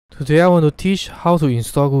Today I want to teach how to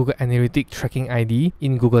install Google Analytics Tracking ID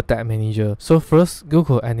in Google Tag Manager. So first,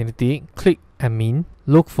 Google Analytics, click Admin,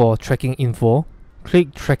 look for Tracking Info,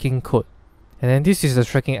 click Tracking Code. And then this is the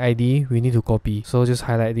tracking ID we need to copy. So just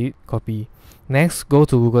highlight it, copy. Next, go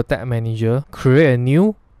to Google Tag Manager, create a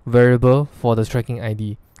new variable for the tracking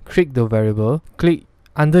ID. Click the variable, click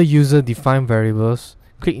under User Defined Variables,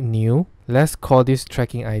 click New. Let's call this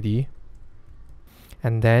tracking ID.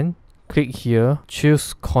 And then click here,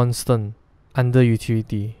 choose constant under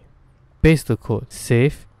utility. Paste the code,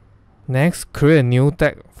 save. Next, create a new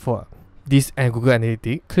tag for this and Google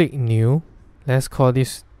Analytics. Click New. Let's call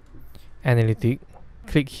this Analytics.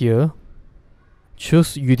 Click here,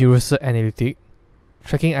 choose Universal Analytics.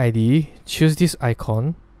 Tracking ID, choose this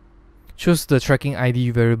icon. Choose the tracking ID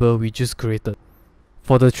variable we just created.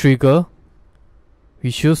 For the trigger,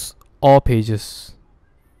 we choose all pages.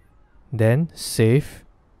 Then save.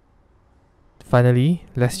 Finally,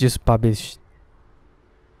 let's just publish.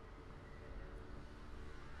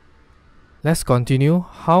 Let's continue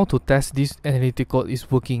how to test this analytic code is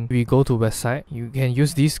working. We go to website. You can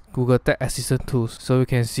use this Google Tag Assistant tools. So you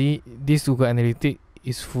can see this Google Analytics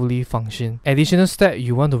is fully function. Additional step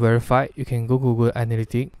you want to verify, you can go Google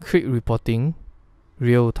Analytics, click reporting,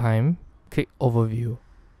 real time, click overview.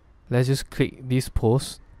 Let's just click this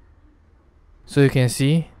post. So you can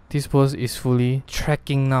see this post is fully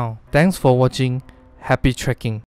tracking now. Thanks for watching. Happy tracking.